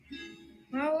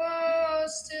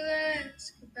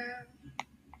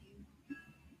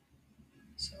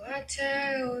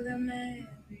tell them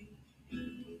every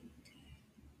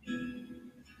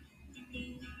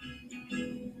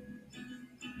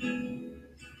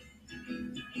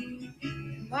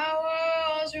my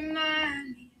walls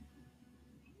remind me.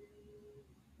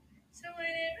 So when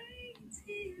it rains,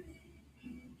 it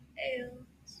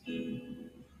hails.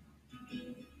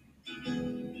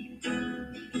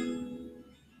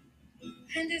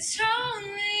 And it's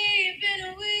only been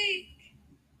a week,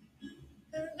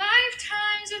 but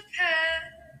lifetimes have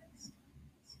passed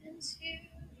since you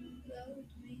loved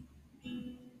me.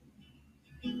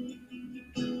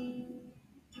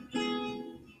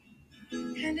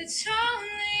 And it's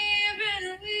only